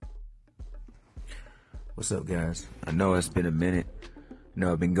What's up, guys? I know it's been a minute. I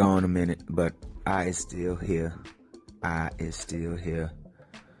know I've been gone a minute, but I is still here.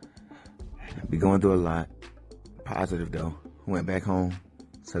 Been going through a lot. Positive though. Went back home,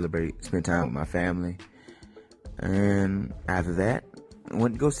 spent time with my family, and after that,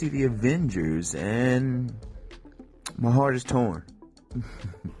 went to go see the Avengers, and my heart is torn.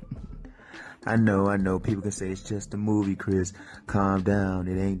 I know. People can say it's just a movie, Chris. Calm down.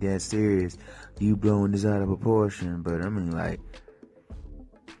 It ain't that serious. You blowing this out of proportion. But I mean, like,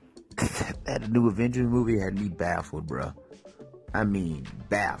 that new Avengers movie had me baffled, bro. I mean,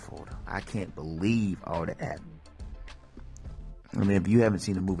 baffled. I can't believe all that happened. I mean, if you haven't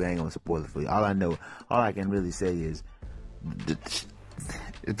seen the movie, I ain't gonna spoil it for you. All I can really say is,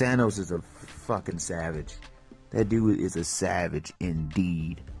 Thanos is a fucking savage. That dude is a savage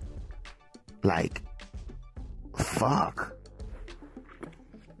indeed. Like, fuck.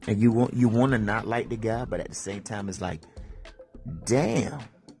 And you want to not like the guy, but at the same time, it's like, damn,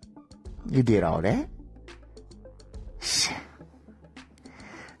 you did all that?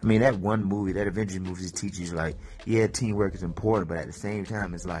 I mean, that one movie, that Avengers movie, teaches you, like, yeah, teamwork is important, but at the same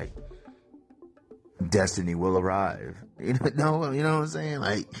time, it's like, destiny will arrive. You know what I'm saying?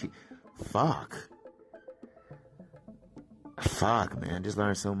 Like, fuck, man. Just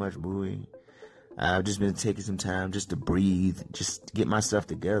learned so much movie. I've just been taking some time just to breathe, just get myself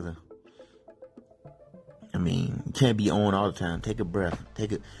together. I mean, you can't be on all the time. Take a breath.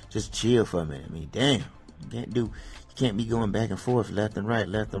 Just chill for a minute. I mean, damn. You can't be going back and forth, left and right.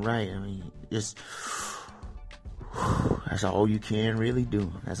 I mean, that's all you can really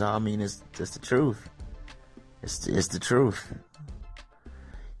do. That's all. I mean, it's just the truth. It's the truth.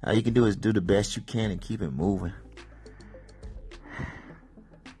 All you can do is do the best you can and keep it moving.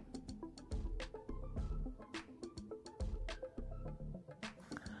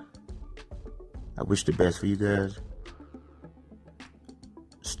 I wish the best for you guys.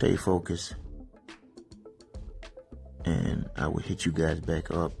 Stay focused. And I will hit you guys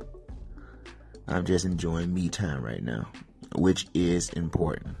back up. I'm just enjoying me time right now, which is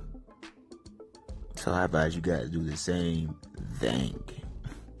important. So I advise you guys do the same thing.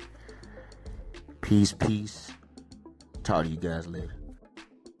 Peace. Talk to you guys later.